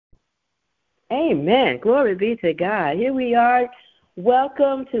Amen. Glory be to God. Here we are.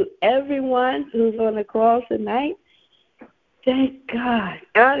 Welcome to everyone who's on the call tonight. Thank God.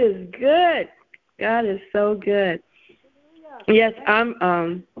 God is good. God is so good. Yes,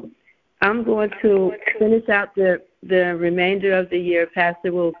 I'm going to finish out the remainder of the year.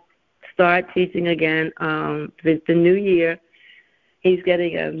 Pastor will start teaching again with the new year. He's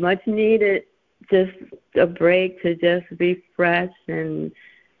getting a much needed just a break to just refresh and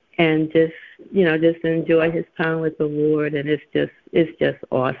just just enjoy his time with the Lord, and it's just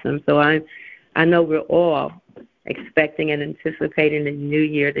awesome. So I know we're all expecting and anticipating the new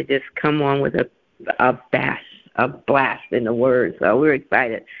year to just come on with a blast in the Word. So we're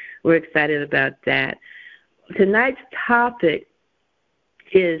excited. We're excited about that. Tonight's topic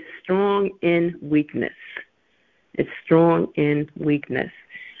is strong in weakness. It's strong in weakness.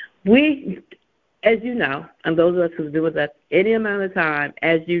 We, as you know, and those of us who've been with us any amount of time,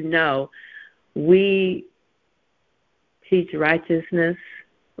 as you know, we teach righteousness.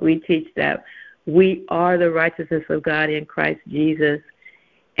 We teach that we are the righteousness of God in Christ Jesus.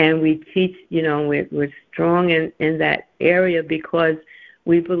 And we teach, we're strong in that area because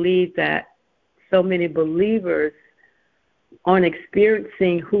we believe that so many believers aren't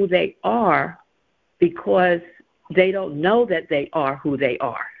experiencing who they are because they don't know that they are who they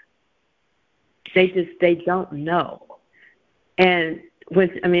are. They don't know. And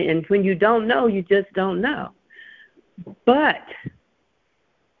when you don't know, you just don't know. But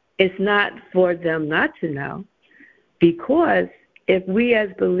it's not for them not to know, because if we as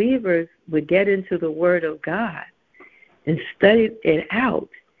believers would get into the Word of God and study it out,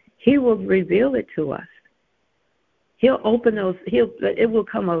 He will reveal it to us. He'll open those, it will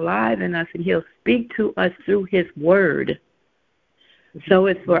come alive in us, and He'll speak to us through His Word. So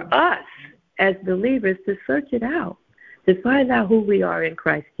it's for us as believers to search it out, to find out who we are in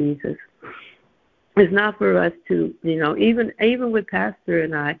Christ Jesus. It's not for us to, even with Pastor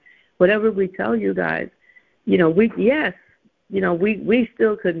and I, whatever we tell you guys, we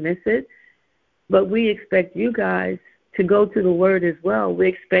still could miss it, but we expect you guys to go to the Word as well. We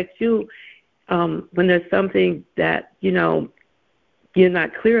expect you, when there's something that, you're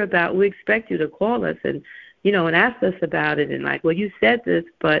not clear about, we expect you to call us and ask us about it, and well, you said this,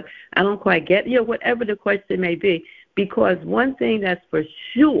 but I don't quite get, whatever the question may be. Because one thing that's for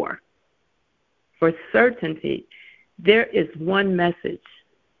sure, for certainty, there is one message.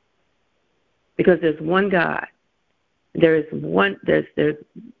 Because there's one God. There's one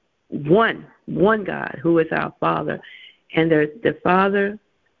God who is our Father. And there's the Father,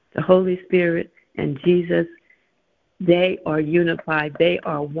 the Holy Spirit, and Jesus. They are unified. They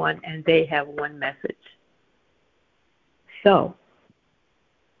are one, and they have one message. So,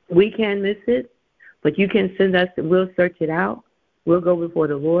 we can't miss it, but you can send us, and we'll search it out. We'll go before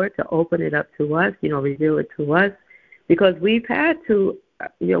the Lord to open it up to us, reveal it to us, because we've had to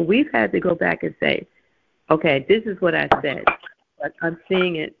go back and say, okay, this is what I said, but I'm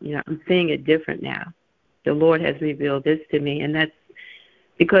seeing it different now. The Lord has revealed this to me, and that's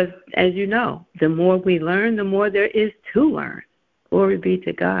because, as you know, the more we learn, the more there is to learn. Glory be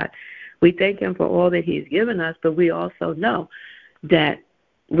to God. We thank Him for all that He's given us, but we also know that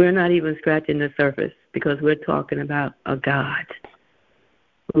we're not even scratching the surface, because we're talking about a God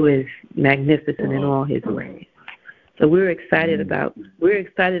who is magnificent in all His ways. So we're excited about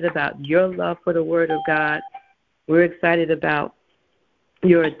your love for the Word of God. We're excited about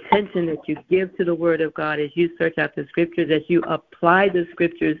your attention that you give to the Word of God as you search out the Scriptures, as you apply the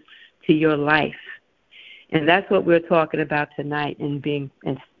Scriptures to your life. And that's what we're talking about tonight, and being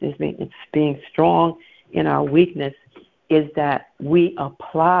strong in our weakness, is that we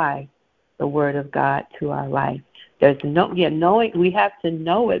apply the Word of God to our life. Knowing, we have to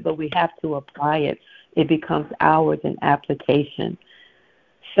know it, but we have to apply it. It becomes ours in application.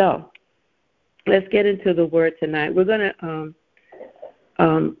 So let's get into the Word tonight. We're going to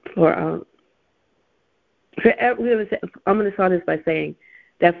I'm going to start this by saying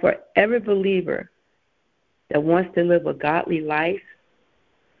that for every believer that wants to live a godly life,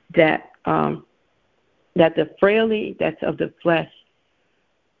 that the frailty that's of the flesh,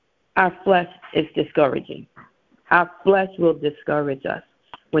 our flesh is discouraging. Our flesh will discourage us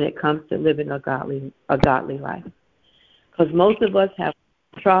when it comes to living a godly life. Because most of us have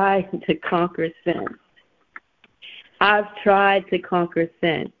tried to conquer sin. I've tried to conquer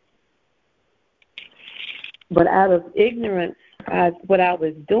sin. But out of ignorance, what I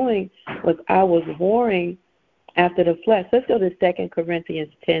was doing was I was warring after the flesh. Let's go to 2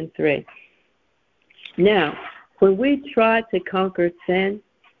 Corinthians 10:3. Now, when we try to conquer sin,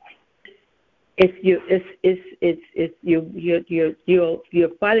 You're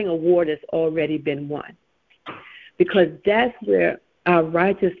fighting a war that's already been won, because that's where our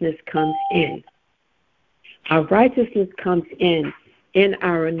righteousness comes in. Our righteousness comes in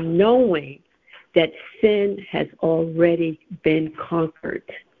our knowing that sin has already been conquered.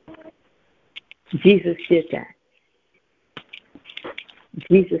 Jesus did that.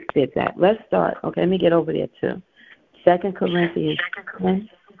 Jesus did that. Let's start. Okay, let me get over there too. 2 Corinthians 10.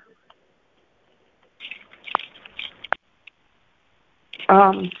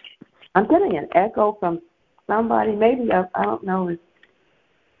 I'm getting an echo from somebody. Maybe I don't know.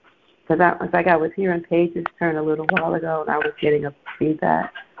 Because I was hearing pages turn a little while ago, and I was getting a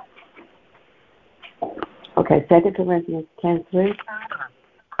feedback. Okay, 2 Corinthians 10:3.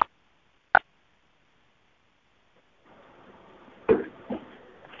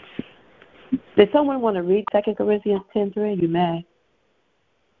 Did someone want to read 2 Corinthians 10:3? You may.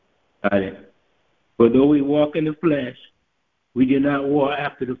 Got it. For though we walk in the flesh, we do not war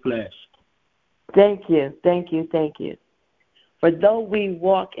after the flesh. Thank you. For though we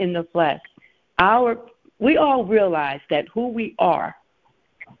walk in the flesh, we all realize that who we are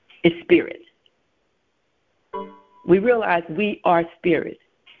is spirit. We realize we are spirit.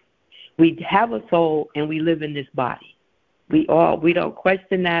 We have a soul and we live in this body. We don't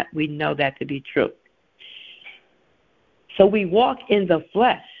question that. We know that to be true. So we walk in the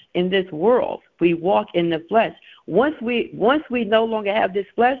flesh in this world. We walk in the flesh. Once we no longer have this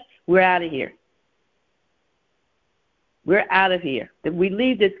flesh, we're out of here. We're out of here. We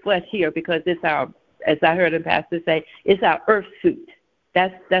leave this flesh here because it's our, as I heard a pastor say, it's our earth suit.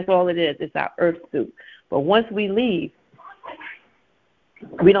 That's all it is. It's our earth suit. But once we leave,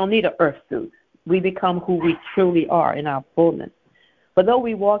 we don't need an earth suit. We become who we truly are in our fullness. For though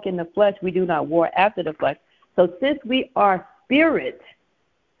we walk in the flesh, we do not war after the flesh. So since we are spirit,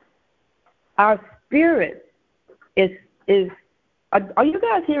 our spirit is are you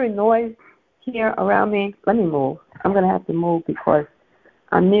guys hearing noise here around me? Let me move. I'm going to have to move because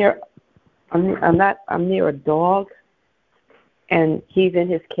I'm near a dog, and he's in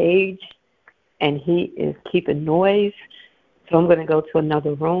his cage, and he is keeping noise. So I'm going to go to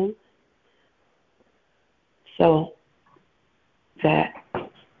another room so that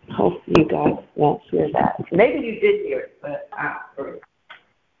hopefully you guys won't hear that. Maybe you did hear it, but I heard it.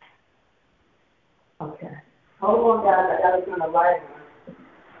 Okay. Hold on, guys. I got to turn the light on.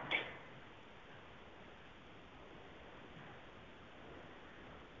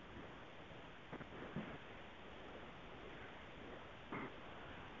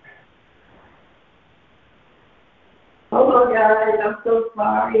 Hold on, guys. I'm so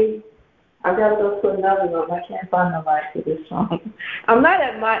sorry. I gotta go to another room. I can't find the light for this song. I'm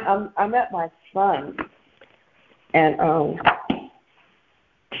at my son's, and I'm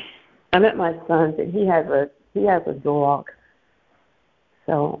at my son's, and he has a dog.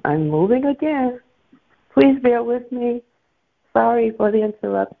 So I'm moving again. Please bear with me. Sorry for the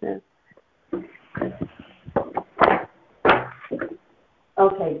interruption.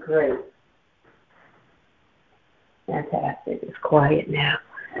 Okay, great. Fantastic. It's quiet now.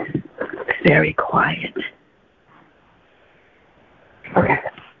 It's very quiet. Okay.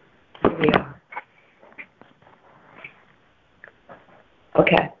 Here we are.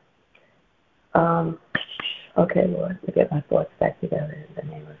 Okay. Okay, Lord, to get my thoughts back together in the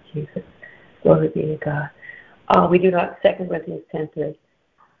name of Jesus. Glory be to God. We do not, 2 Corinthians 10:3.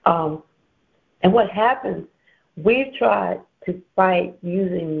 And what happens, we've tried to fight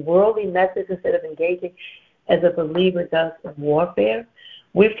using worldly methods instead of engaging as a believer does in warfare.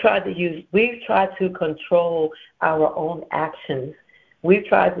 We've tried to control our own actions. We've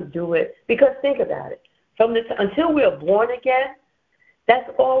tried to do it, because think about it. Until we are born again, that's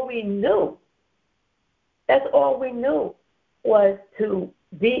all we knew. That's all we knew was to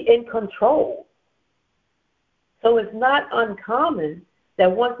be in control. So it's not uncommon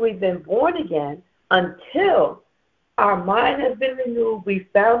that once we've been born again, until our mind has been renewed, we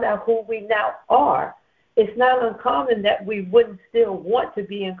found out who we now are, it's not uncommon that we wouldn't still want to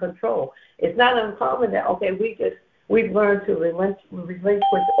be in control. It's not uncommon that, okay, we've learned to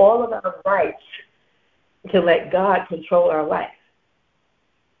relinquish all of our rights to let God control our life.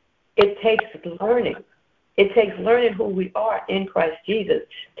 It takes learning. It takes learning who we are in Christ Jesus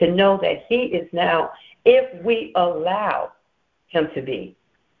to know that He is now, if we allow Him to be,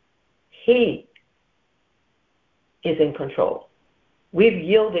 He is in control. We've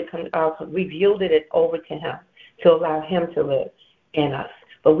yielded it over to Him to allow Him to live in us.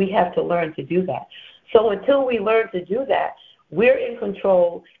 But we have to learn to do that. So until we learn to do that, we're in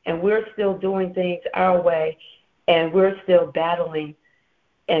control and we're still doing things our way, and we're still battling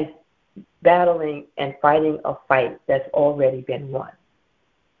and battling and fighting a fight that's already been won.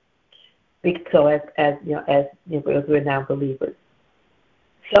 So as we're now believers.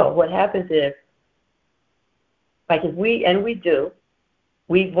 So what happens is, like if we do,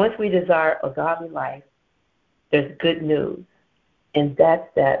 once we desire a godly life, there's good news, and that's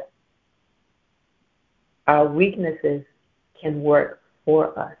that our weaknesses can work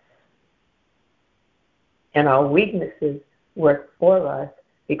for us. And our weaknesses work for us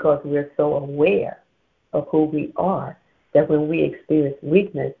because we're so aware of who we are that when we experience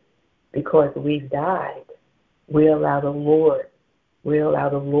weakness, because we've died, we allow the Lord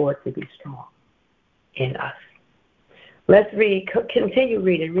to be strong in us. Let's continue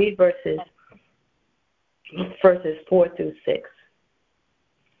reading. Read verses 4 through 6.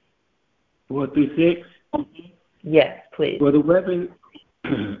 4 through 6? Yes, please. For the weapons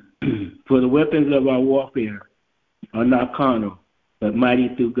of our warfare are not carnal, but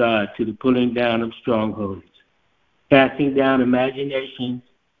mighty through God to the pulling down of strongholds, casting down imaginations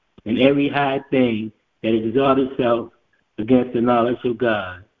and every high thing that exalts itself against the knowledge of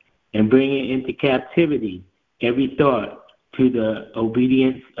God, and bringing into captivity every thought to the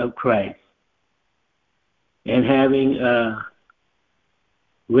obedience of Christ, and having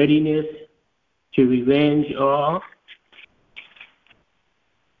readiness to revenge all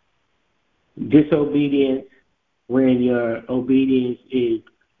disobedience when your obedience is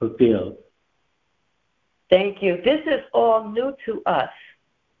fulfilled. Thank you. This is all new to us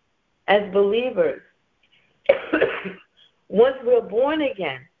as believers. Once we're born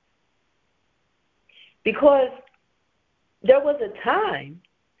again, because there was a time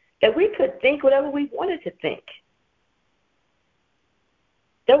that we could think whatever we wanted to think.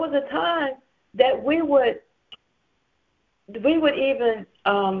 There was a time that we would even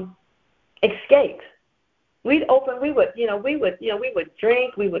escape. We would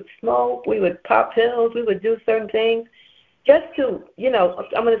drink, we would smoke, we would pop pills, we would do certain things just to,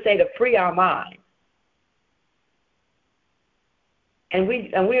 I'm going to say to free our mind. And we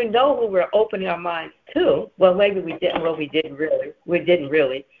know who we're opening our minds to. Well, maybe we didn't. Well, we didn't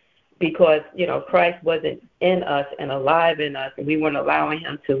really, because Christ wasn't in us and alive in us, and we weren't allowing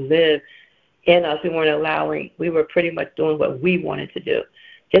Him to live in us. We were pretty much doing what we wanted to do,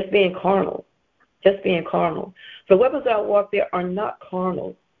 just being carnal. The weapons of our warfare are not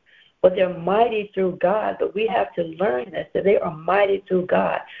carnal, but they're mighty through God. But we have to learn this, that they are mighty through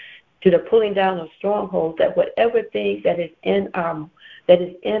God, to the pulling down of strongholds, that whatever thing that is in our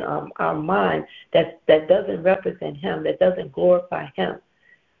mind that doesn't represent Him, that doesn't glorify Him,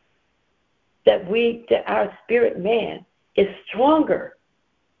 that our spirit man is stronger.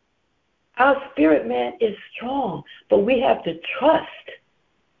 Our spirit man is strong, but we have to trust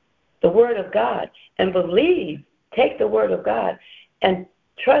the Word of God and believe. Take the Word of God and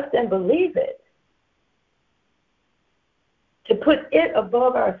trust and believe it, to put it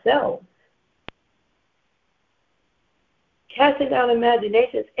above ourselves, casting down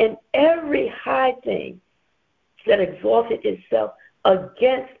imaginations and every high thing that exalted itself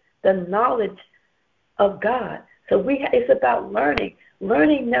against the knowledge of God. So it's about learning.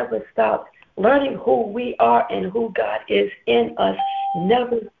 Learning never stops. Learning who we are and who God is in us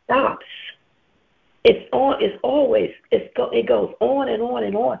never stops. It goes on and on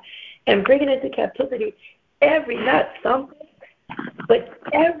and on. And bringing into captivity not something, but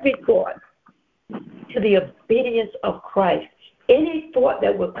every thought to the obedience of Christ. Any thought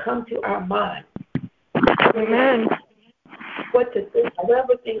that will come to our mind. Amen. What to think,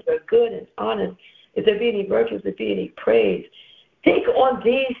 whatever things are good and honest, if there be any virtues, if there be any praise, think on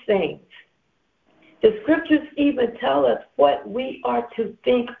these things. The scriptures even tell us what we are to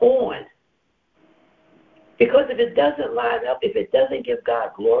think on. Because if it doesn't line up, if it doesn't give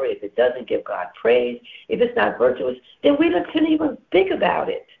God glory, if it doesn't give God praise, if it's not virtuous, then we shouldn't even think about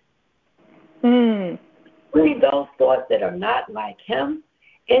it. Bring those thoughts that are not like Him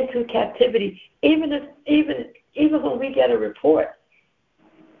into captivity. Even when we get a report,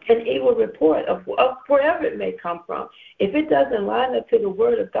 an evil report of wherever it may come from, if it doesn't line up to the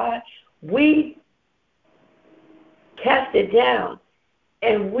Word of God, we cast it down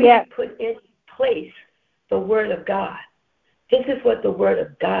and we put in place the Word of God. This is what the Word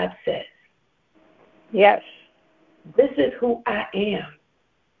of God says. Yes. This is who I am.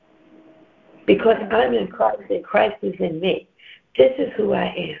 Because I'm in Christ and Christ is in me. This is who I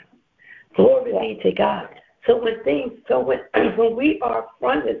am. Glory be to God. So when we are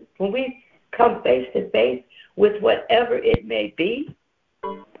fronted, when we come face to face with whatever it may be,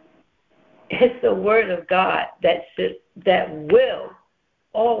 it's the Word of God that will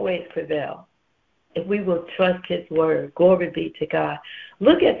always prevail. if we will trust his word. Glory be to God.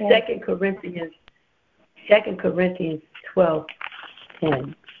 Look at 2 Corinthians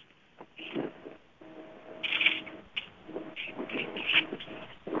 12:10.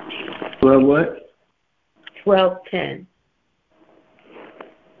 Well, what? 12:10.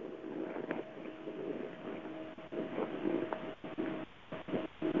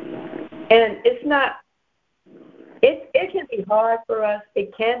 And it's not, it can be hard for us.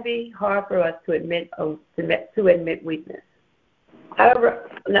 It can be hard for us to admit weakness. However,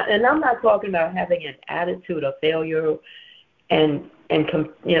 and I'm not talking about having an attitude of failure and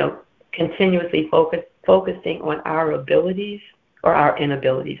continuously focusing on our abilities or our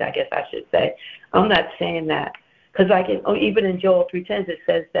inabilities, I guess I should say. I'm not saying that. Because even in Joel 3:10, it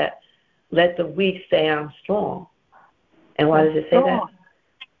says that, let the weak say I'm strong. And why does it say that?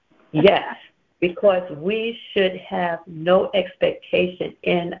 Yes, because we should have no expectation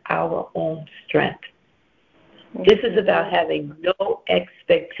in our own strength. This is about having no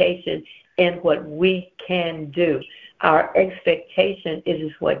expectation in what we can do. Our expectation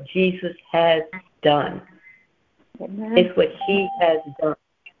is what Jesus has done. Amen. It's what he has done.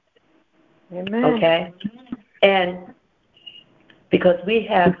 Amen. Okay? And because we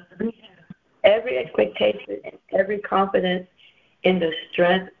have every expectation and every confidence in the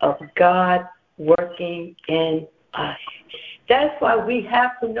strength of God working in us. That's why we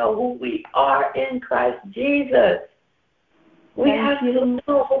have to know who we are in Christ Jesus. We have to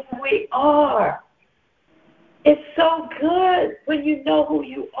know who we are. It's so good when you know who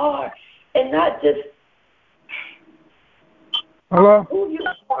you are and not just who you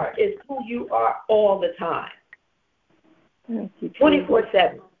are is who you are all the time.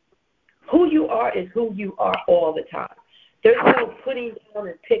 24/7. Who you are is who you are all the time. There's no putting down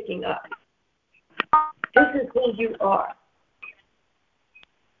and picking up. This is who you are.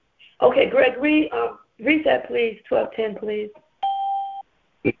 Okay, Greg, read that, please. 12:10, please.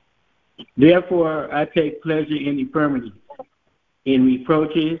 Therefore, I take pleasure in infirmities, in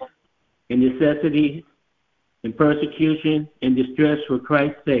reproaches, in necessities, in persecution, in distress for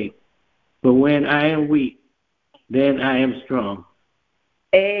Christ's sake. For when I am weak, then I am strong.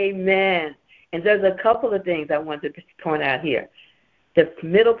 Amen. And there's a couple of things I want to point out here. The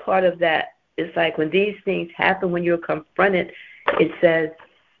middle part of that is like when these things happen, when you're confronted, it says,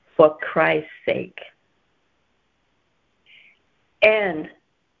 for Christ's sake. And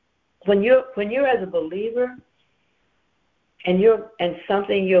when you're as a believer and you're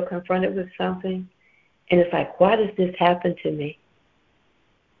confronted with something, and it's like, why does this happen to me?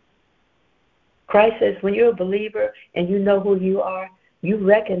 Christ says when you're a believer and you know who you are, you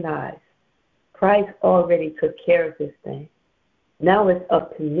recognize Christ already took care of this thing. Now it's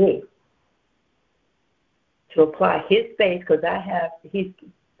up to me to apply his faith, because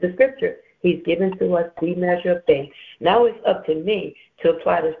the scripture, he's given to us the measure of faith. Now it's up to me to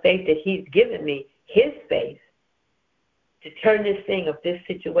apply the faith that he's given me, his faith, to turn this thing of this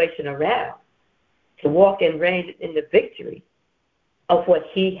situation around, to walk and reign in the victory of what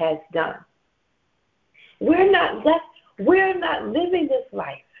he has done. We're not living this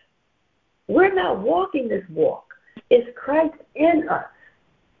life. We're not walking this walk. It's Christ in us.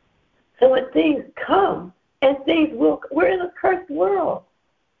 So when things come, and we're in a cursed world.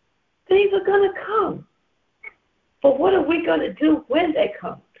 Things are going to come. But what are we going to do when they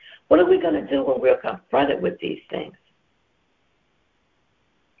come? What are we going to do when we're confronted with these things?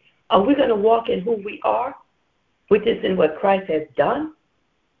 Are we going to walk in who we are, which is in what Christ has done?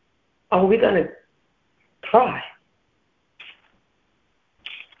 Or are we going to try?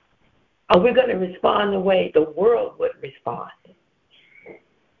 Are we going to respond the way the world would respond?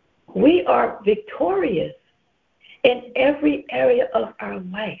 We are victorious in every area of our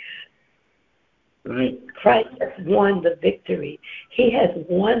life. Right. Christ has won the victory. He has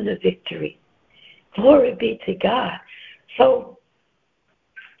won the victory. Glory be to God. So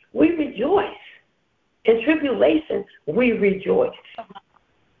we rejoice. In tribulation, we rejoice.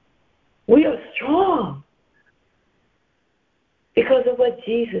 We are strong because of what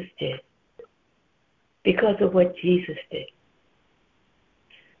Jesus did. Because of what Jesus did.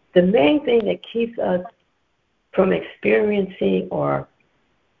 The main thing that keeps us from experiencing or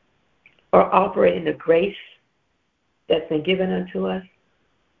operating the grace that's been given unto us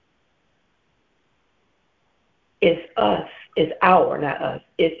is not us.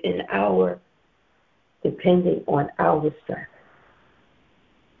 It's in our depending on our strength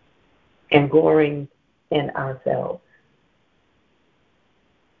and glorying in ourselves.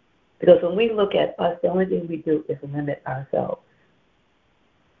 Because when we look at us, the only thing we do is limit ourselves.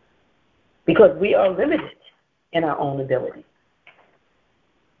 Because we are limited in our own ability.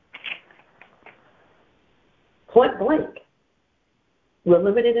 point blank. We're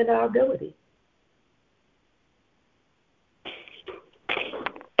limited in our ability.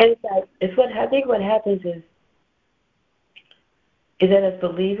 And I think what happens is that as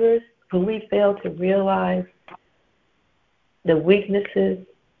believers, when we fail to realize the weaknesses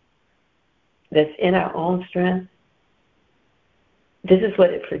that's in our own strength, this is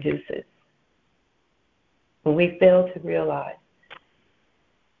what it produces. When we fail to realize.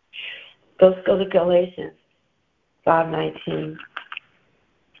 Let's go to Galatians 5:19.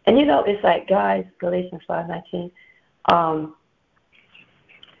 And it's like, guys, Galatians 5:19.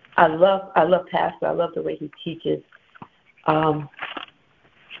 I love Pastor. I love the way he teaches. And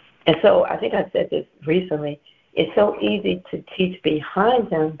so I think I said this recently. It's so easy to teach behind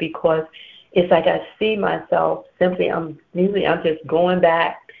him because it's like I see myself I'm just going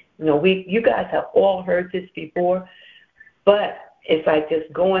back. You guys have all heard this before, but it's like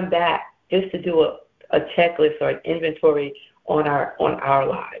just going back just to do a checklist or an inventory on our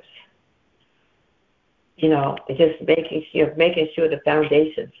lives. Just making sure the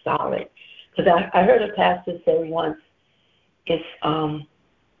foundation's solid. Because I heard a pastor say once, it's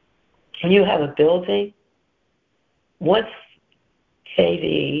when you have a building, once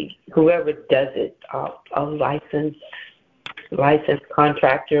say whoever does it, a licensed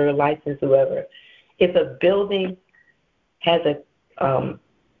contractor, licensed whoever, if a building has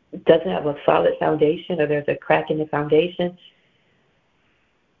doesn't have a solid foundation or there's a crack in the foundation,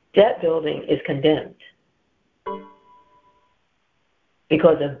 that building is condemned.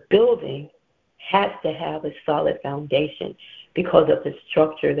 Because a building has to have a solid foundation because of the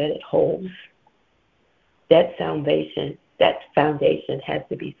structure that it holds. That foundation has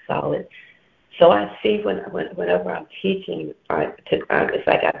to be solid. So I see whenever I'm teaching, it's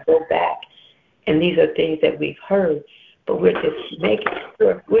like I go back, and these are things that we've heard, but we're just making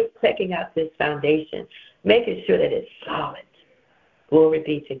sure, we're checking out this foundation, making sure that it's solid. Glory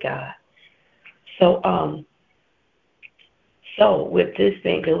be to God. So with this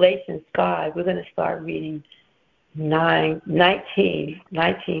thing, Galatians 5, we're going to start reading 19.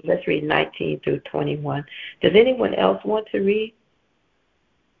 Let's read 19 through 21. Does anyone else want to read?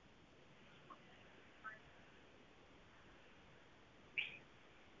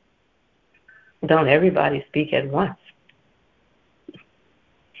 Don't everybody speak at once.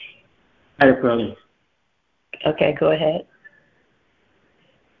 Okay, go ahead.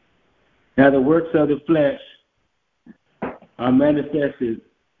 Now the works of the flesh are manifested,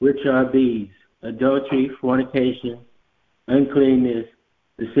 which are these: adultery, fornication, uncleanness,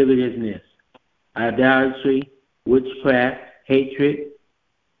 lasciviousness, idolatry, witchcraft, hatred,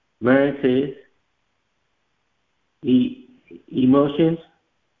 variances, emotions,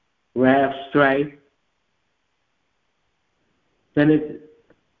 wrath, strife,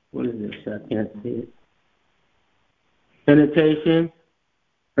 what is this? I can't see it. Sanitation,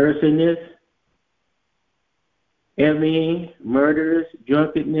 earnestness, envying, murders,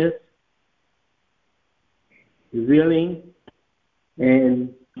 drunkenness, reveling,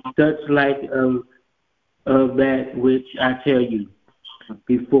 and such like of that which I tell you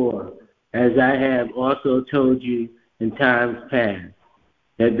before, as I have also told you in times past,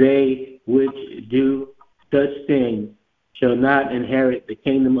 that they which do such things shall not inherit the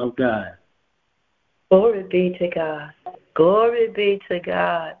kingdom of God. Glory be to God. Glory be to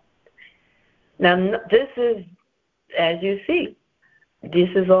God. Now, this is, as you see, this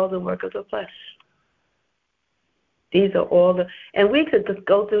is all the work of the flesh. These are all and we could just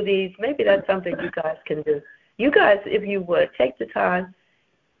go through these. Maybe that's something you guys can do. You guys, if you would, take the time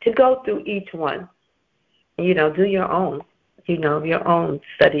to go through each one. Do your own, your own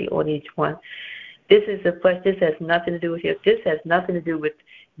study on each one. This is the flesh. This has nothing to do with you. This has nothing to do with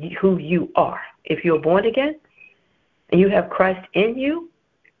who you are. If you're born again and you have Christ in you,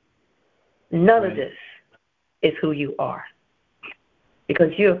 none of this is who you are,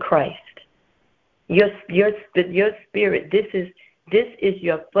 because you're Christ. Your spirit. This is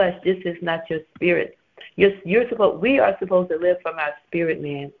your flesh. This is not your spirit. We are supposed to live from our spirit,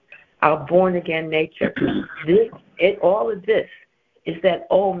 man, our born again nature. All of this is that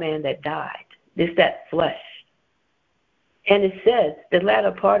old man that died. It's that flesh. And it says, the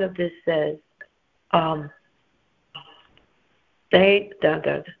latter part of this says,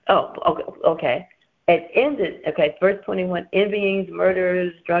 okay. It ended, verse 21, envyings,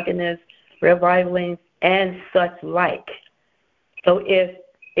 murders, drunkenness, revilings, and such like. So if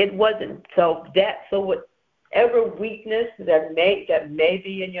it wasn't, so whatever weakness that may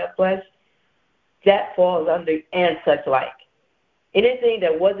be in your flesh, that falls under and such like. Anything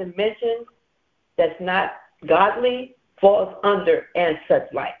that wasn't mentioned that's not godly falls under and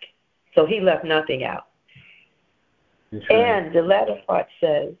such like. So he left nothing out. That's right. And the latter part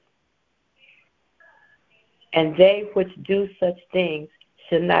says, and they which do such things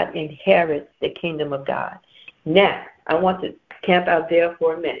should not inherit the kingdom of God. Now, I want to camp out there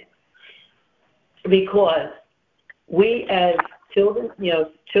for a minute, because we as children,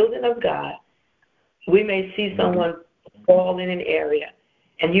 children of God, we may see someone fall in an area,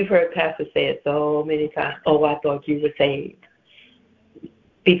 and you've heard pastors say it so many times, oh, I thought you were saved.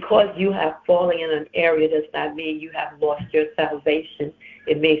 Because you have fallen in an area does not mean you have lost your salvation.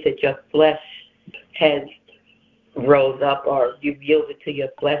 It means that your flesh has rose up, or you've yielded to your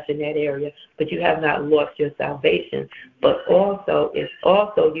flesh in that area, but you have not lost your salvation. But also,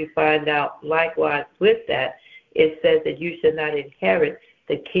 you find out likewise with that, it says that you should not inherit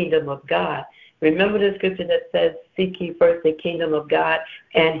the kingdom of God. Remember the scripture that says, seek ye first the kingdom of God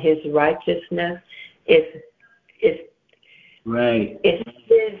and his righteousness? It's right.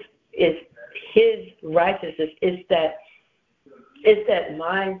 It's his righteousness. It's that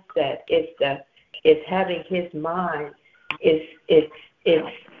mindset. It's having his mind. It's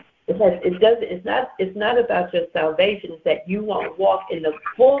not about your salvation. It's that you won't walk in the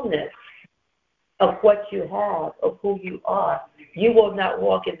fullness of what you have, of who you are. You will not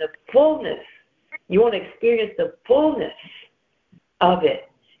walk in the fullness. You won't experience the fullness of it.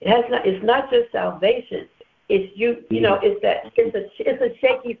 It's not just salvation. It's it's a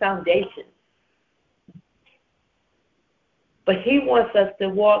shaky foundation. But he wants us to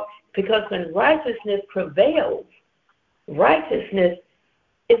walk, because when righteousness prevails, righteousness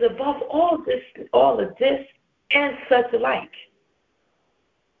is above all of this and such like.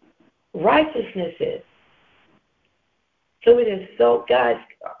 Righteousness is. So it is so, guys,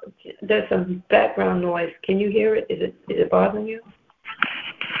 there's some background noise. Can you hear it? Is it bothering you?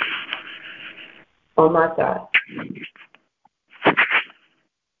 On my side.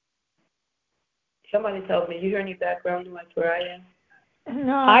 Somebody tells me, you hear any background noise where I am?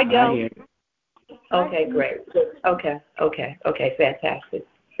 No, I don't. Okay, great. Okay, fantastic.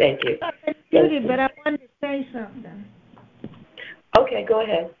 Thank you. I'm muted, but I wanted to say something. Okay, go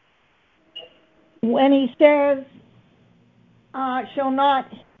ahead. When he says, shall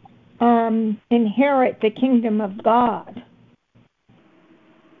not inherit the kingdom of God,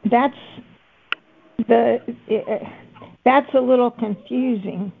 that's a little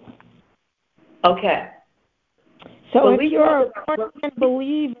confusing. Okay. So if you're a born-again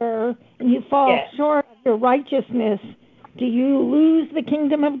believer and you fall short of your righteousness, do you lose the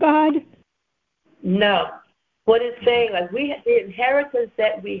kingdom of God? No. What it's saying, like the inheritance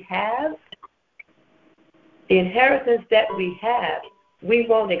that we have, we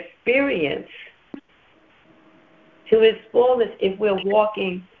won't experience to its fullness if we're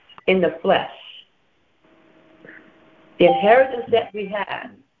walking in the flesh. The inheritance that we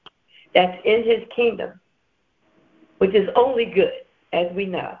have, that's in his kingdom, which is only good, as we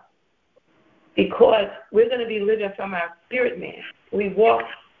know, because we're going to be living from our spirit man. We walk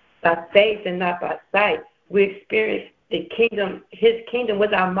by faith and not by sight. We experience the kingdom, his kingdom,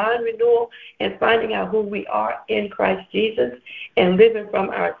 with our mind renewal and finding out who we are in Christ Jesus and living from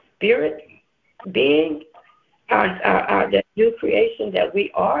our spirit being, that new creation that we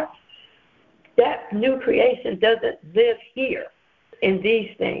are. That new creation doesn't live here in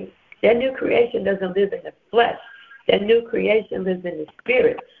these things. That new creation doesn't live in the flesh. That new creation lives in the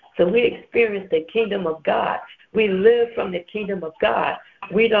spirit. So we experience the kingdom of God. We live from the kingdom of God.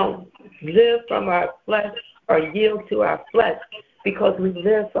 We don't live from our flesh or yield to our flesh, because we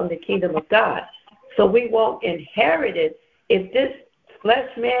live from the kingdom of God. So we won't inherit it. If this flesh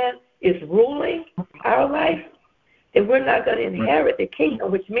man is ruling our life, then we're not going to inherit the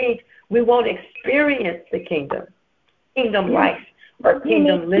kingdom, which means we won't experience the kingdom life, or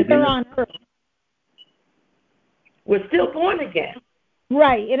kingdom living. On earth. We're still born again.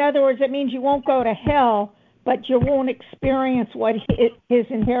 Right. In other words, it means you won't go to hell, but you won't experience what his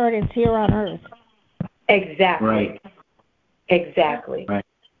inheritance here on earth. Exactly. Right. Exactly. Right.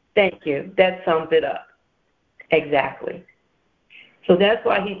 Thank you. That sums it up. Exactly. So that's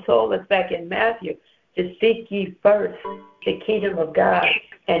why he told us back in Matthew to seek ye first the kingdom of God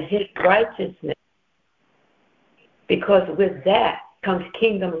and his righteousness, because with that comes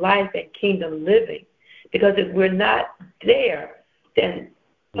kingdom life and kingdom living. Because if we're not there, then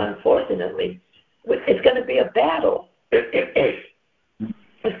unfortunately, it's going to be a battle.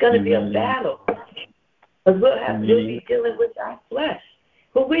 It's going to be a battle. Because we'll be dealing with our flesh.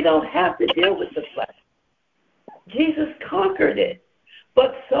 But we don't have to deal with the flesh. Jesus conquered it.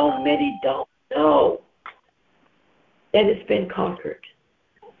 But so many don't know that it's been conquered.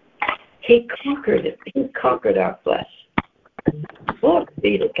 He conquered it. He conquered our flesh. Glory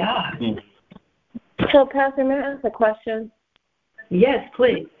be to God. So, Pastor, may I ask a question? Yes,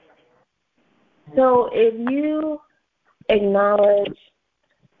 please. So, if you acknowledge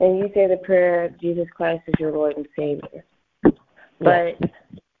and you say the prayer, Jesus Christ is your Lord and Savior, but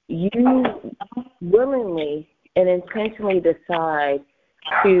you willingly and intentionally decide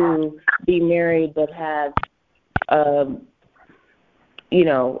to be married but have,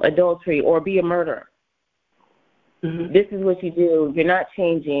 adultery or be a murderer. Mm-hmm. This is what you do. You're not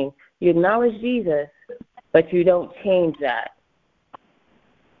changing. You acknowledge Jesus, but you don't change that.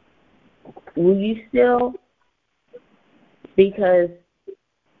 Will you still, because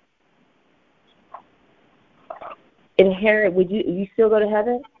inherit, would you still go to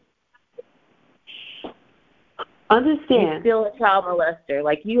heaven? Understand. You're still a child molester.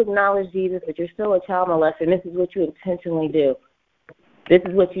 Like, you acknowledge Jesus, but you're still a child molester, and this is what you intentionally do. This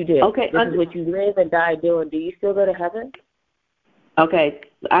is what you do. Okay. This is what you live and die doing. Do you still go to heaven? Okay.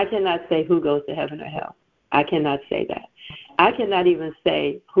 I cannot say who goes to heaven or hell. I cannot say that. I cannot even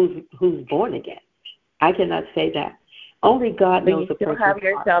say who's born again. I cannot say that. Only God knows a person's heart. But you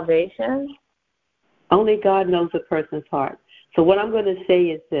still have your salvation? Only God knows a person's heart. So what I'm going to say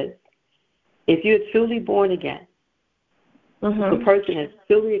is this. If you're truly born again, the person has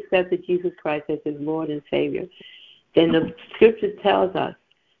truly accepted Jesus Christ as his Lord and Savior, then the Scripture tells us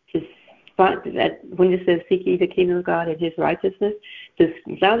to find that when it says, seek ye the kingdom of God and his righteousness,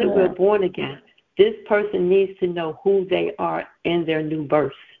 now that we're born again, this person needs to know who they are in their new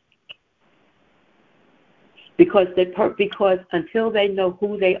birth. Because until they know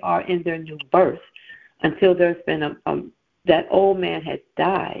who they are in their new birth, until there's been that old man has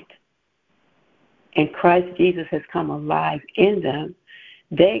died, and Christ Jesus has come alive in them,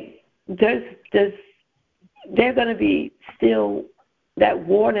 they're going to be still, that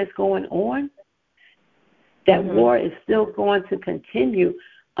war that's going on, that war is still going to continue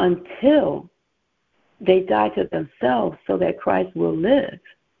until they die to themselves so that Christ will live.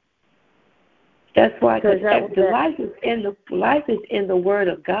 That's why, because life is in the Word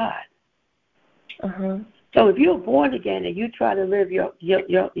of God. So if you're born again and you try to live your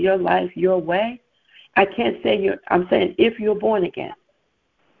life your way, I can't say I'm saying if you're born again,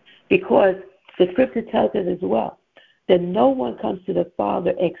 because the Scripture tells us as well that no one comes to the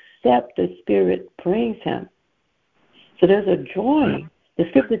Father except the Spirit brings him. So there's a drawing. The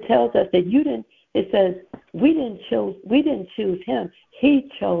Scripture tells us that it says we didn't choose him; he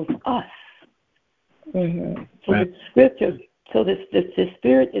chose us. So the Scripture, so the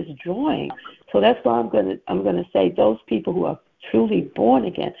Spirit is drawing. So that's why I'm gonna say those people who are truly born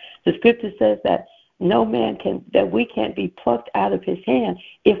again. The Scripture says that that we can't be plucked out of his hand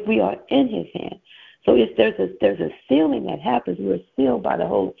if we are in his hand. So there's a sealing that happens. We're sealed by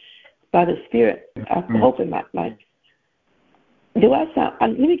the Spirit. I'm hoping my do I sound?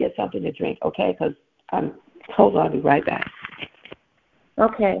 Let me get something to drink, okay? Because hold on, I'll be right back.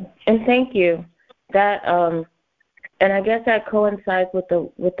 Okay, and thank you. That and I guess that coincides with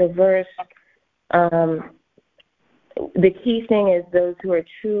the verse. The key thing is those who are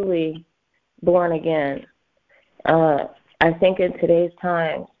truly born again. I think in today's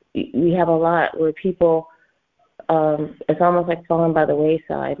times, we have a lot where people, it's almost like falling by the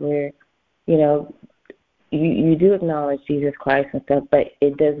wayside, where, you do acknowledge Jesus Christ and stuff, but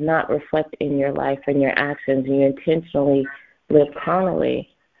it does not reflect in your life and your actions, and you intentionally live carnally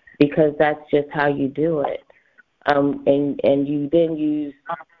because that's just how you do it. And you then use,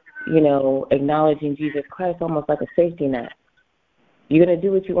 acknowledging Jesus Christ almost like a safety net. You're going to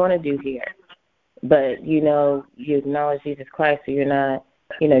do what you want to do here, but, you acknowledge Jesus Christ, so you're not,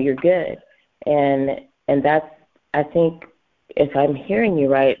 you're good. And that's, I think, if I'm hearing you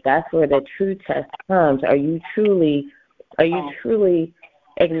right, that's where the true test comes. Are you truly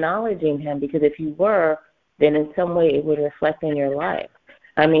acknowledging him? Because if you were, then in some way it would reflect in your life.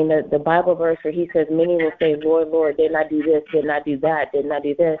 I mean, the Bible verse where he says, many will say, Lord, Lord, did not do this, did not do that, did not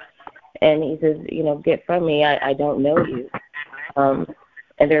do this. And he says, get from me, I don't know you.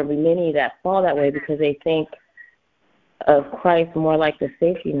 And there will be many that fall that way because they think of Christ more like the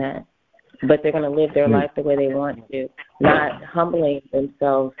safety net, but they're going to live their life the way they want to, not humbling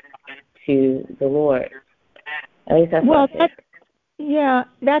themselves to the Lord. At least that's what I think.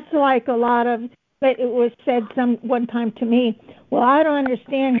 That's like a lot of. But it was said one time to me, well, I don't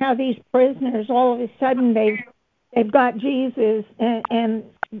understand how these prisoners all of a sudden they've got Jesus, and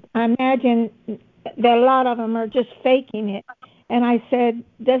I imagine that a lot of them are just faking it. And I said,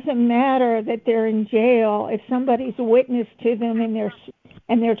 doesn't matter that they're in jail. If somebody's witness to them and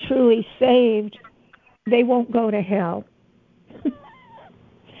they're truly saved, they won't go to hell.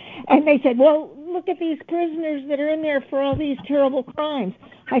 And they said, well, look at these prisoners that are in there for all these terrible crimes.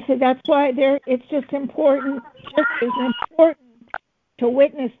 I said, that's why it's just as important to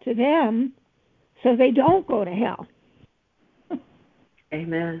witness to them so they don't go to hell.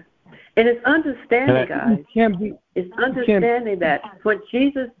 Amen. And it's understanding, guys. It's understanding that when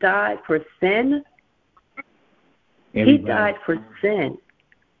Jesus died for sin, He died for sin.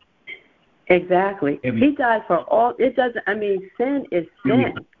 Exactly. He died for all. Sin is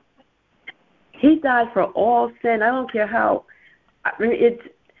sin. He died for all sin. I don't care how. It's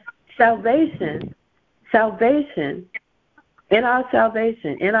salvation. Salvation. In our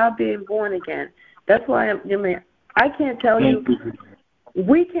salvation, in our being born again. That's why I can't tell you.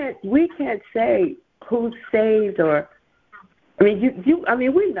 We can't say who's saved or. We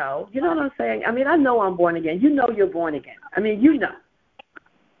know. You know what I'm saying? I know I'm born again. You know you're born again. You know.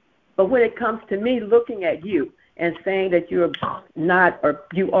 But when it comes to me looking at you and saying that you're not or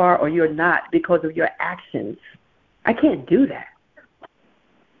you are or you're not because of your actions, I can't do that.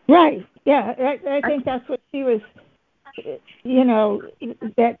 Right. Yeah. I think that's what she was,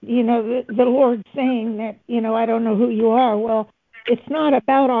 that, the Lord saying that, I don't know who you are. Well, it's not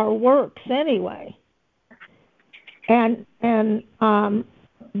about our works anyway. And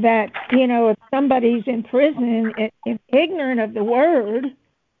that, if somebody's in prison and ignorant of the word,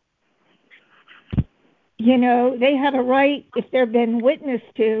 they have a right, if they've been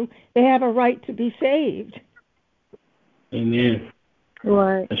witnessed to, they have a right to be saved. Amen.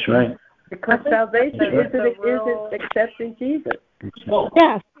 Right. That's right. Because salvation isn't accepting Jesus.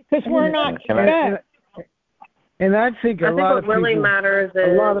 Yes, because we're not judged. And I think a lot of people. What really matters is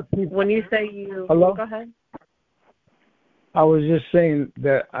a lot of people, when you say you. Hello? Go ahead. I was just saying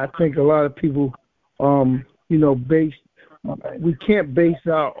that I think a lot of people, we can't base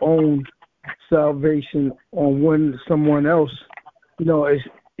our own salvation on someone else.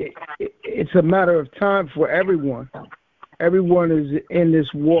 It's a matter of time for everyone. Everyone is in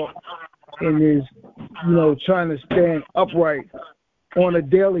this walk and is, trying to stand upright on a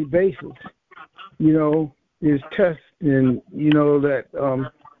daily basis. There's tests and, that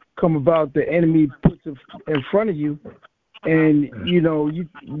come about the enemy puts in front of you. And, you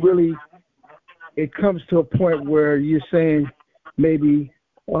really, it comes to a point where you're saying maybe,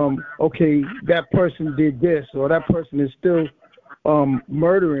 okay, that person did this or that person is still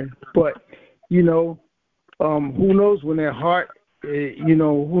murdering. But, who knows when their heart,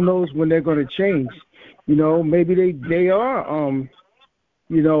 who knows when they're going to change. Maybe they are,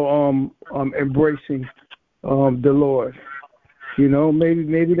 embracing the Lord.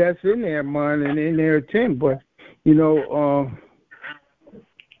 Maybe that's in their mind and in their intent. But, when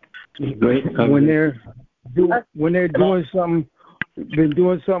they're doing something, been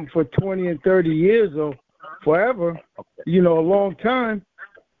doing something for 20 and 30 years or forever, a long time,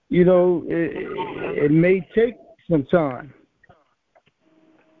 it may take some time.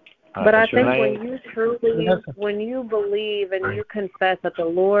 But I think when you believe and you confess that the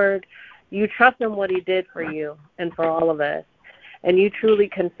Lord, you trust in what He did for you and for all of us, and you truly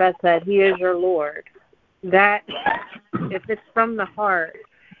confess that He is your Lord, that if it's from the heart,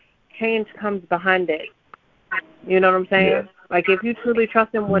 change comes behind it. You know what I'm saying? Yeah. Like if you truly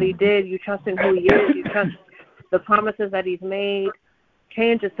trust in what He did, you trust in who He is, you trust the promises that He's made,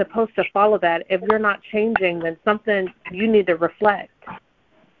 change is supposed to follow that. If you're not changing, then something you need to reflect.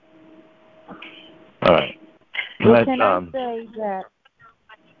 All right. Can I say that?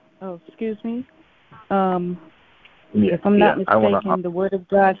 Oh, excuse me. If I'm not mistaken, the Word of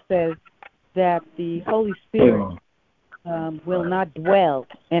God says that the Holy Spirit will not dwell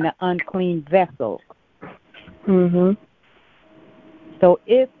in an unclean vessel. Mhm. So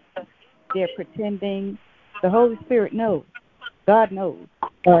if they're pretending, the Holy Spirit knows. God knows.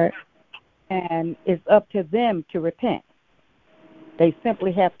 All right. And it's up to them to repent. They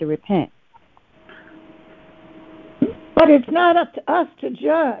simply have to repent. But it's not up to us to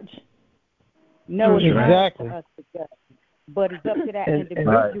judge. No, it's exactly. not up to us to judge. But it's up to that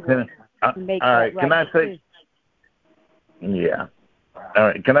individual to make all that right. Can I say? Yeah. All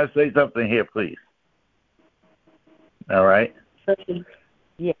right. Can I say something here, please? All right.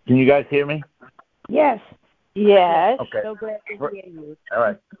 Yeah. Can you guys hear me? Yes. Yes. Okay. So glad to hear you. All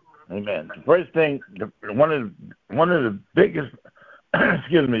right. Amen. The first thing, one of the biggest,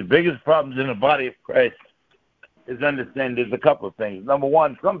 biggest problems in the body of Christ is understanding there's a couple of things. Number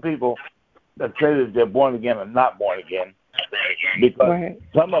one, some people that say that they're born again are not born again because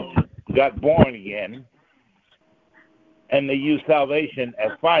some of them got born again and they use salvation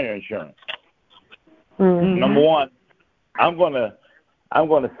as fire insurance. Mm-hmm. Number one, I'm gonna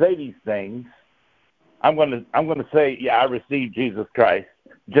say these things. I'm gonna say, yeah, I received Jesus Christ,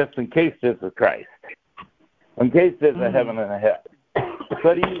 just in case there's a Christ, in case there's a heaven and a hell.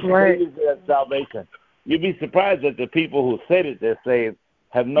 So they use it as salvation. You'd be surprised that the people who say that they're saved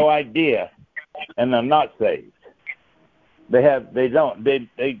have no idea and are not saved. They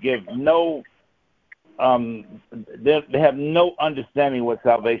give no they have no understanding what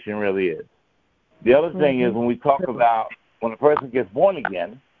salvation really is. The other thing is when we talk about when a person gets born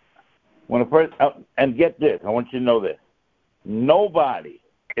again, and get this, I want you to know this. Nobody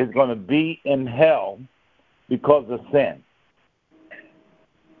is going to be in hell because of sin.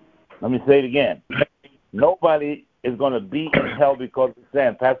 Let me say it again. Nobody is going to be in hell because of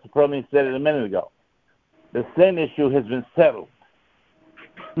sin. Pastor Perlman said it a minute ago. The sin issue has been settled.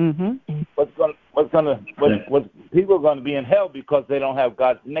 Mm-hmm. People are going to be in hell because they don't have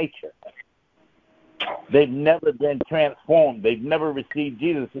God's nature. They've never been transformed. They've never received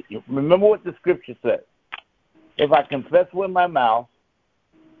Jesus. Remember what the scripture says. If I confess with my mouth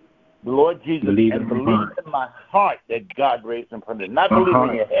the Lord Jesus believe in my heart that God raised him from the dead, not believe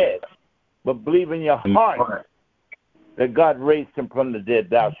in your head, but believe in your heart that God raised him from the dead,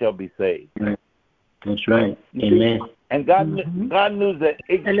 thou shalt be saved. That's right. Amen. And God knew that.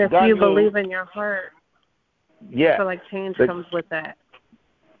 And if you believe in your heart, yeah, so like change comes with that.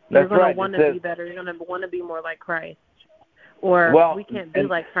 You're going to want to be better. You're going to want to be more like Christ. Or we can't be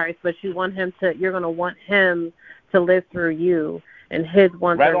like Christ, but you're going to want him to live through you, and his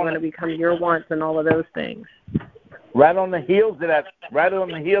wants are going to become your wants and all of those things. Right on the heels of that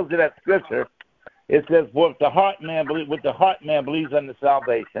scripture, it says, "For with the heart man believes unto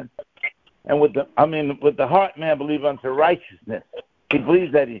salvation, and with the heart man believes unto righteousness." He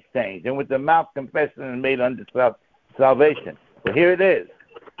believes that he's changed, and with the mouth confession is made unto salvation. But here it is.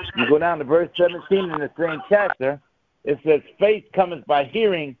 You go down to verse 17 in the same chapter. It says, "Faith cometh by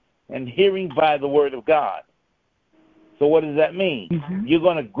hearing, and hearing by the word of God." So what does that mean? Mm-hmm. You're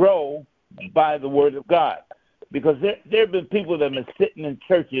going to grow by the word of God. Because there have been people that have been sitting in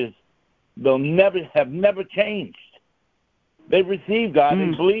churches, have never changed. They receive God,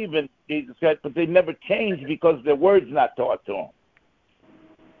 they believe in Jesus Christ, but they never change because their word's not taught to them.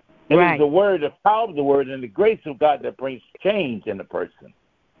 It is the word, the power of the word, and the grace of God that brings change in a person.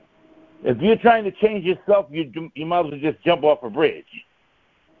 If you're trying to change yourself, you might as well just jump off a bridge.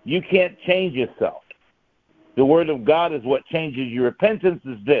 You can't change yourself. The word of God is what changes you. Repentance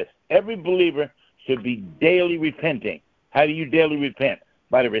is this. Every believer should be daily repenting. How do you daily repent?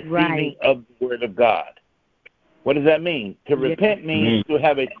 By the receiving of the word of God. What does that mean? To repent means to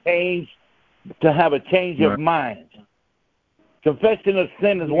have a change of mind. Confession of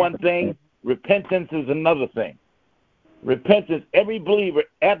sin is one thing. Repentance is another thing. Repentance, every believer,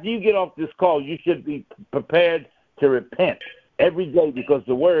 after you get off this call, you should be prepared to repent every day because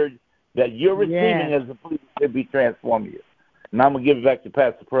the word that you're receiving as a believer should be transforming you. And I'm going to give it back to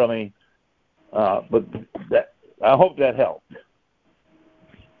Pastor Perlman, but I hope that helped.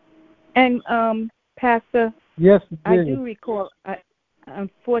 And, Pastor, yes, I do recall,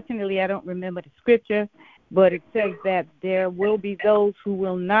 unfortunately, I don't remember the scripture, but it says that there will be those who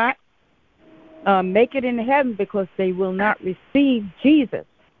will not make it into heaven because they will not receive Jesus.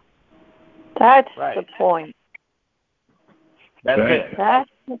 That's the point. That's it. That's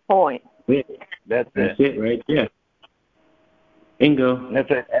the point. That's it right there. Bingo. That's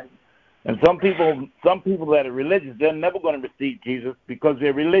it. And some people that are religious, they're never going to receive Jesus because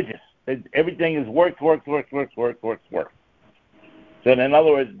they're religious. Everything is works. So in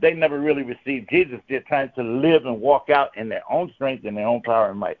other words, they never really received Jesus. They're trying to live and walk out in their own strength and their own power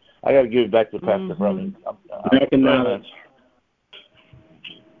and might. I got to give it back to Pastor Perlman.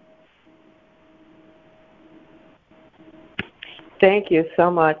 Thank you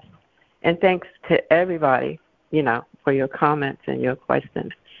so much. And thanks to everybody, for your comments and your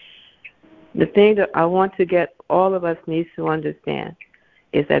questions. The thing that I want to get all of us needs to understand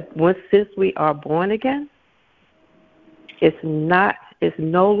is that since we are born again, it's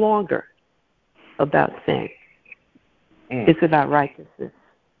no longer about sin. It's about righteousness.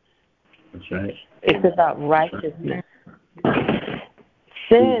 That's right. It's about righteousness.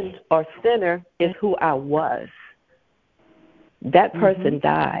 Sin or sinner is who I was. That person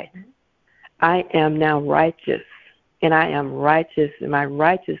died. I am now righteous, and I am righteous, and my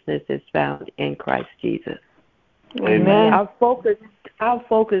righteousness is found in Christ Jesus. Amen. Our focus,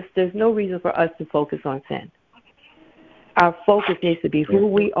 there's no reason for us to focus on sin. Our focus needs to be who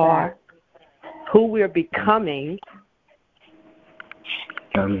we are, who we're becoming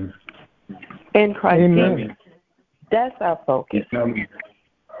in Christ Jesus. That's our focus.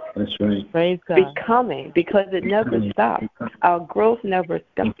 That's right. Praise God. Becoming, because it never stops. Our growth never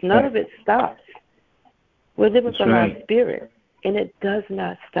stops. None of it stops. We're living from our spirit, and it does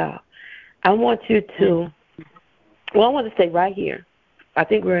not stop. I want to stay right here I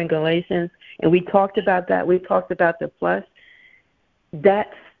think we're in Galatians, and we talked about that. We talked about the flesh. That's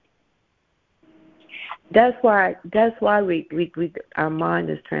why we our mind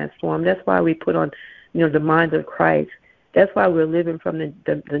is transformed. That's why we put on, the mind of Christ. That's why we're living from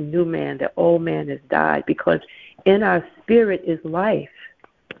the new man. The old man has died, because in our spirit is life,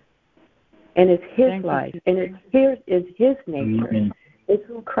 and it's His life, and it's His nature. Mm-hmm. It's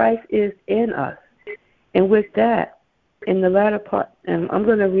who Christ is in us. And with that, in the latter part, and I'm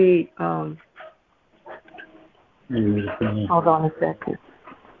going to read. Hold on a second.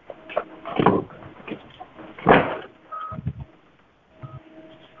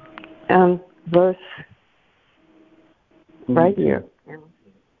 Verse right here,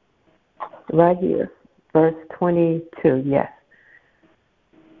 verse 22. Yes.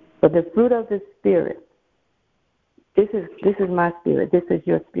 But the fruit of the Spirit. This is my spirit. This is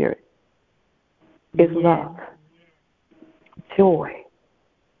your spirit. Is love, joy,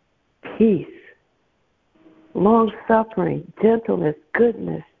 peace, long-suffering, gentleness,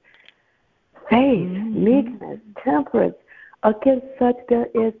 goodness, faith, meekness, temperance. Against such there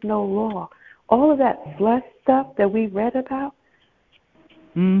is no law. All of that flesh stuff that we read about,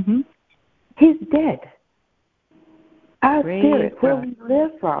 He's dead. Our spirit, where we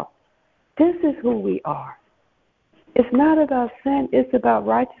live from, this is who we are. It's not about sin. It's about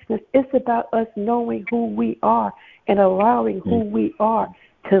righteousness. It's about us knowing who we are and allowing who we are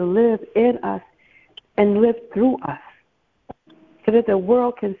to live in us and live through us, so that the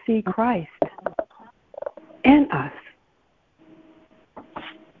world can see Christ in us.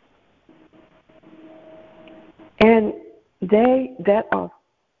 And they that are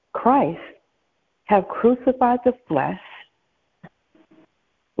Christ have crucified the flesh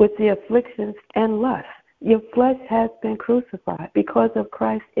with the afflictions and lusts. Your flesh has been crucified because of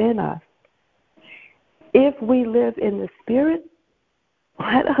Christ in us. If we live in the Spirit,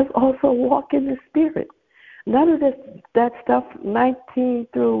 let us also walk in the Spirit. None of that stuff, 19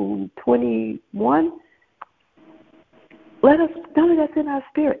 through 21, none of that's in our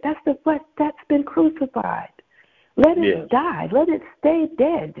spirit. That's the flesh that's been crucified. Let it die. Let it stay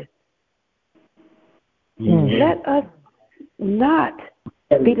dead. Let us not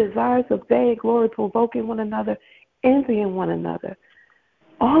be desirous of vain glory, provoking one another, envying one another.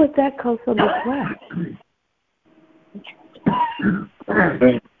 All of that comes from the flesh.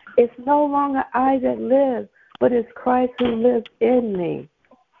 It's no longer I that live, but it's Christ who lives in me.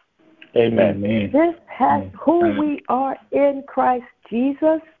 Amen. This has who we are in Christ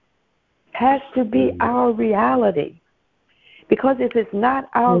Jesus has to be our reality. Because if it's not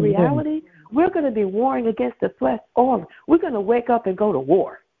our reality, we're going to be warring against the flesh. We're going to wake up and go to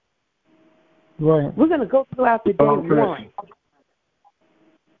war. Right. We're going to go throughout the day warring.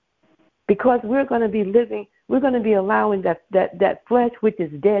 Because we're going to be living, we're going to be allowing that flesh which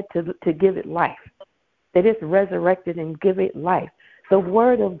is dead to give it life. That it's resurrected and give it life. The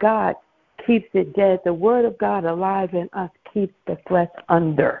Word of God keeps it dead. The Word of God alive in us keeps the flesh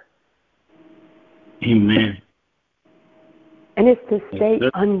under. Amen. And it's to stay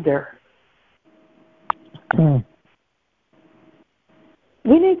under.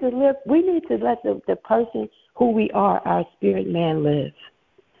 We need to live. We need to let the person who we are, our spirit man, live.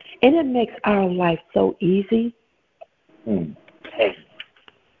 And it makes our life so easy.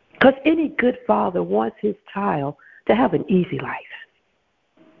 Because any good father wants his child to have an easy life.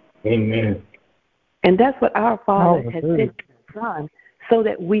 Amen. And that's what our Father has sent His Son, so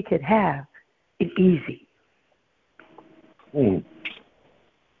that we could have it easy.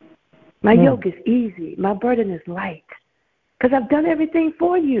 My yoke is easy. My burden is light. Because I've done everything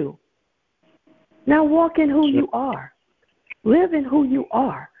for you. Now walk in who you are. Live in who you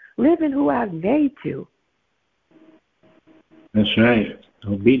are. Live in who I've made you. That's right.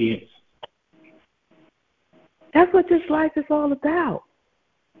 Obedience. That's what this life is all about.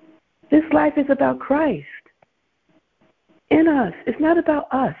 This life is about Christ in us. It's not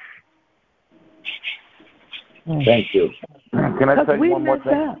about us. Thank you. Can I tell you one more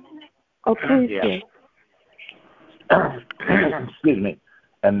thing? Up. Oh, please do. Excuse me.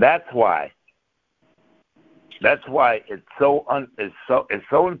 And that's why it's so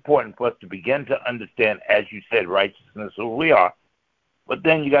important for us to begin to understand, as you said, righteousness, who we are. But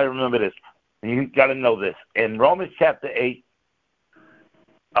then you got to remember this. You got to know this. In Romans chapter 8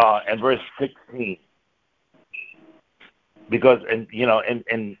 and verse 16, because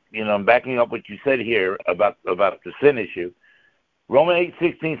I'm backing up what you said here about the sin issue. Romans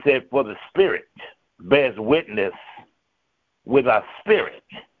 8:16 said, "For the Spirit bears witness with our spirit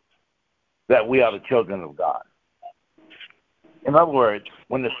that we are the children of God." In other words,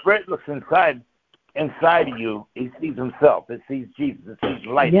 when the Spirit looks inside inside of you, he sees himself. It sees Jesus. It sees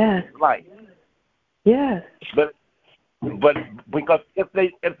light. Yes. Light. Yes. But because if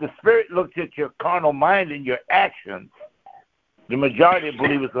the Spirit looks at your carnal mind and your actions, the majority of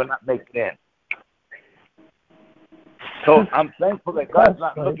believers will not make it in. So I'm thankful that God's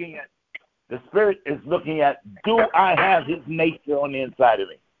not looking at, the Spirit is looking at, do I have his nature on the inside of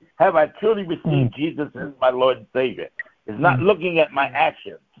me? Have I truly received Jesus as my Lord and Savior? It's not looking at my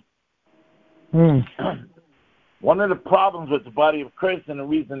actions. One of the problems with the body of Christ and the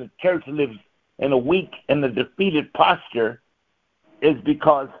reason the church lives in a weak and a defeated posture is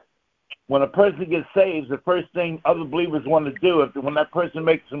because when a person gets saved, the first thing other believers want to do, when that person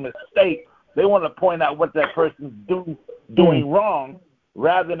makes a mistake, they want to point out what that person's doing wrong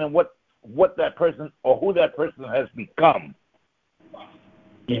rather than what that person or who that person has become.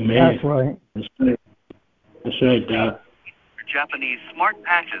 Amen. That's right. That's right, Doc. Japanese smart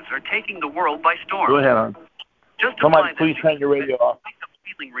patches are taking the world by storm. Go ahead, hon. Just somebody please turn your radio off.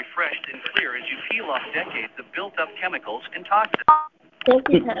 Feeling refreshed and clear as you peel off decades of built-up chemicals and toxins. Thank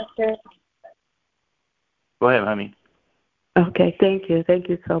you, Pastor. Go ahead, honey. Okay, thank you. Thank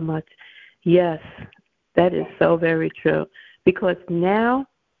you so much. Yes, that is so very true. Because now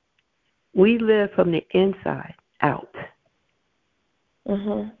we live from the inside out.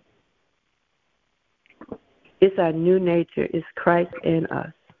 It's our new nature. It's Christ in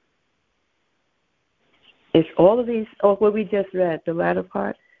us. It's all of these, what we just read, the latter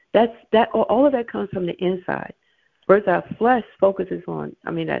part. All of that comes from the inside. Whereas our flesh focuses on,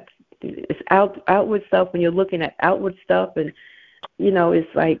 it's outward stuff. When you're looking at outward stuff, and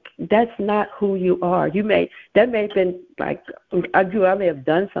it's like that's not who you are. That may have been like I may have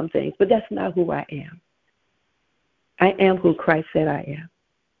done some things, but that's not who I am. I am who Christ said I am.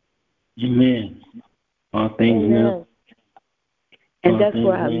 Amen. All things new. And that's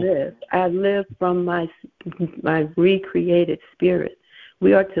where I live. I live from my recreated spirit.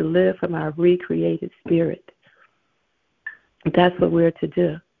 We are to live from our recreated spirit. That's what we're to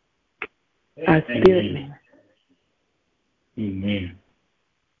do. Our spirit man. Amen.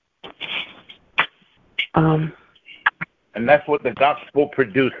 And that's what the gospel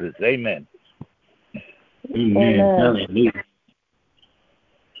produces. Amen. Amen. Hallelujah.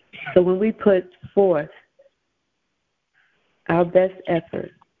 So when we put forth our best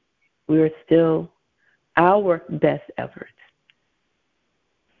effort, we are still our best effort.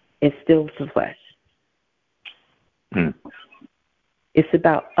 It's still the flesh. It's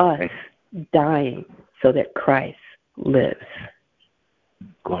about us dying so that Christ lives.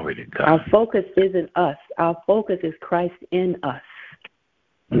 Glory to God. Our focus isn't us. Our focus is Christ in us.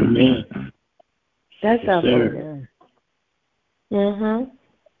 Amen. That's our focus.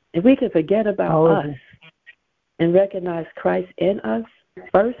 If we can forget about us and recognize Christ in us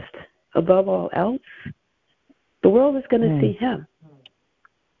first, above all else, the world is going to see him.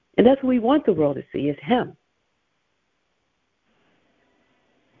 And that's what we want the world to see, is him.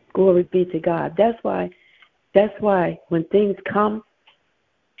 Glory be to God. That's why when things come,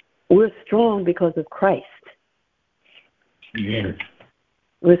 we're strong because of Christ. Yes.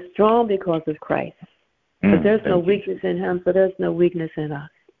 We're strong because of Christ. But there's no weakness in him, so there's no weakness in us.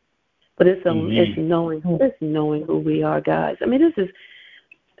 But it's knowing who we are, guys.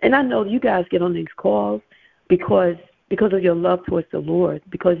 And I know you guys get on these calls because of your love towards the Lord,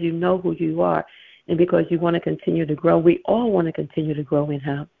 because you know who you are, and because you want to continue to grow. We all want to continue to grow in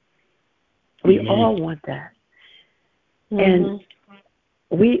him. We all want that. And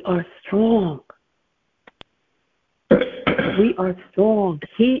we are strong. We are strong.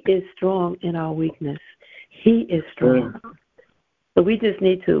 He is strong in our weakness. He is strong. So we just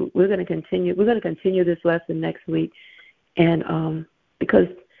need to, we're going to continue this lesson next week. And because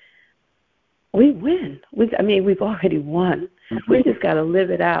we win. We've already won. We just got to live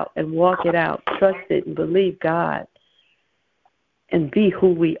it out and walk it out, trust it and believe God and be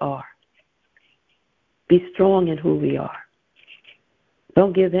who we are. Be strong in who we are.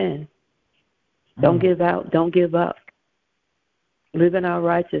 Don't give in. Don't give out. Don't give up. Live in our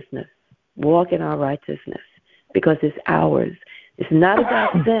righteousness. Walk in our righteousness because it's ours. It's not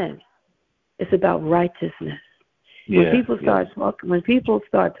about sin. It's about righteousness. When people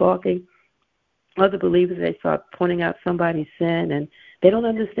start talking, other believers, they start pointing out somebody's sin, and they don't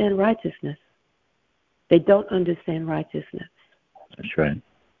understand righteousness. They don't understand righteousness. That's right.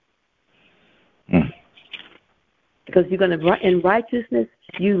 Because you're going to, in righteousness,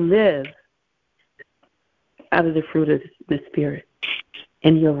 you live out of the fruit of the Spirit.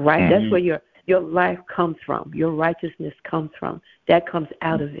 And you're right. That's where your life comes from. Your righteousness comes from. That comes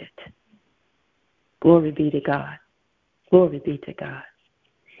out of it. Glory be to God. Glory be to God.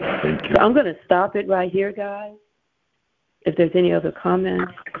 So I'm going to stop it right here, guys, if there's any other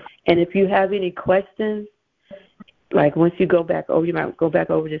comments. And if you have any questions, like once you go back over, you might go back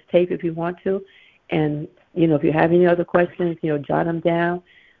over this tape if you want to. And, if you have any other questions, jot them down.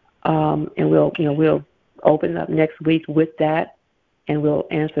 And we'll open up next week with that, and we'll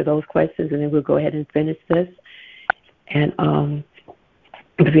answer those questions, and then we'll go ahead and finish this. And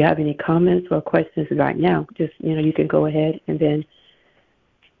if you have any comments or questions right now, just, you can go ahead, and then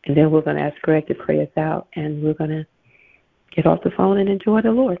we're going to ask Greg to pray us out, and we're going to get off the phone and enjoy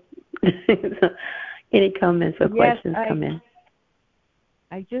the Lord. So, any comments or questions come in?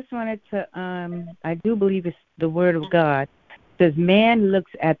 I just wanted to, I do believe it's the Word of God. It says, man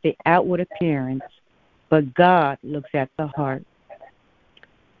looks at the outward appearance, but God looks at the heart.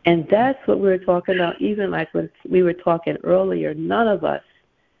 And that's what we were talking about, even like when we were talking earlier. None of us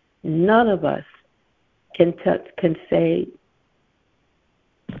can say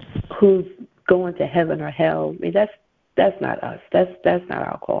who's going to heaven or hell. I mean, that's not us. That's not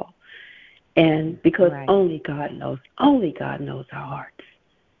our call. And because only God knows our hearts.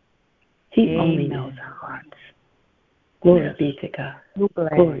 He only knows our hearts. Glory be to God.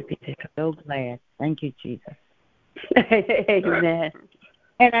 Glory be to God. So glad. Thank you, Jesus. Amen.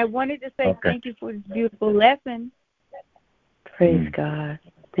 And I wanted to say thank you for this beautiful lesson. Praise God.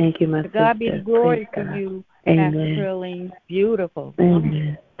 Thank you, my sister. God be the glory for you, Pastor Pearline. Beautiful.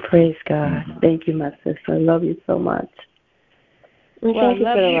 Amen. Praise God. Thank you, my sister. I love you so much. Well, I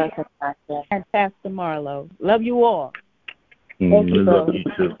love you, Pastor. And Pastor Marlowe. Love you all. Thank you, love you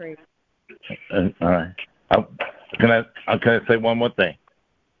too. All right. Can I say one more thing?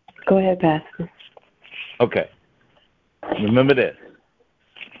 Go ahead, Pastor. Okay. Remember this.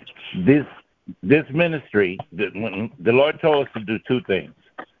 This ministry, when the Lord told us to do two things.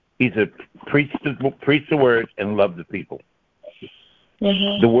 He said, preach the word and love the people.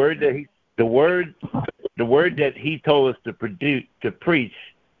 Mm-hmm. The word that He told us to preach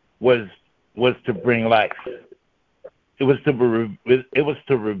was to bring life. It was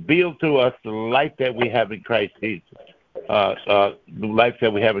to reveal to us the life that we have in Christ Jesus. The life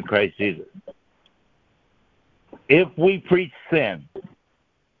that we have in Christ Jesus. If we preach sin,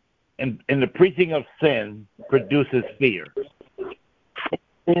 and the preaching of sin produces fear.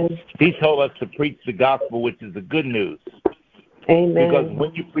 He told us to preach the gospel, which is the good news. Amen. Because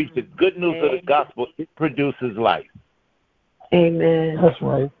when you preach the good news of the gospel, it produces life. Amen. That's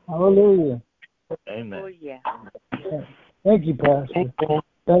right. Hallelujah. Amen. Oh, yeah. Thank you, Pastor. Amen.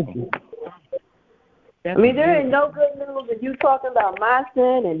 Thank you. I mean, there ain't no good news if you talking about my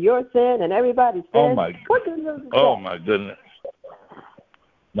sin and your sin and everybody's sin. Oh, my goodness. My goodness.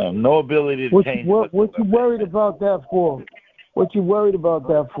 No ability to change. What you worried about that for? What you worried about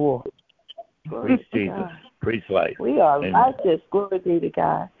that for? Preach Jesus. Preach life. We are righteous. Glory be to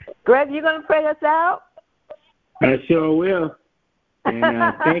God. Greg, you going to pray us out? I sure will.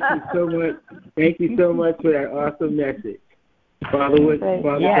 And thank you so much. Thank you so much for that awesome message. Father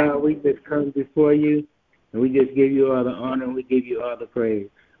God, we just come before you, and we just give you all the honor, and we give you all the praise.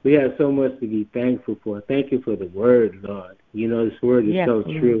 We have so much to be thankful for. Thank you for the word, Lord. This word is so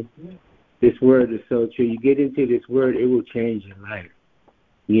true. This word is so true. You get into this word, it will change your life.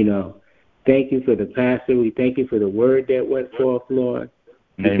 Thank you for the pastor. We thank you for the word that went forth, Lord.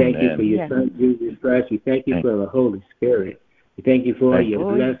 We thank you for your son, Jesus Christ. We thank you for the Holy Spirit. We thank you for all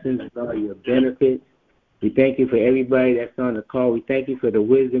your blessings and all your benefits. We thank you for everybody that's on the call. We thank you for the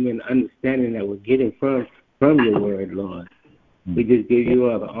wisdom and understanding that we're getting from your word, Lord. We just give you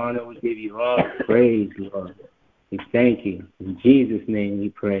all the honor. We give you all the praise, Lord. We thank you. In Jesus' name we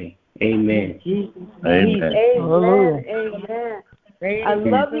pray. Amen. Amen. Amen. Amen. I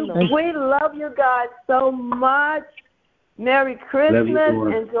love you. We love you guys so much. Merry Christmas.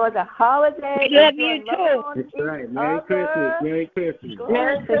 Enjoy the holidays. Love you too. That's right. Merry Christmas. Merry Christmas.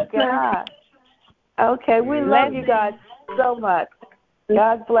 Glory to God. Okay, we love you guys so much.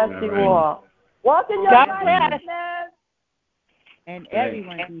 God bless you all. Walk in your righteousness. And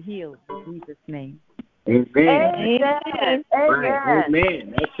everyone be healed in Jesus' name. Amen. Amen. Amen.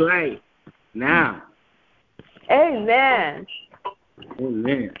 Amen. That's right. Now. Amen.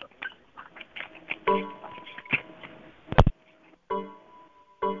 Amen.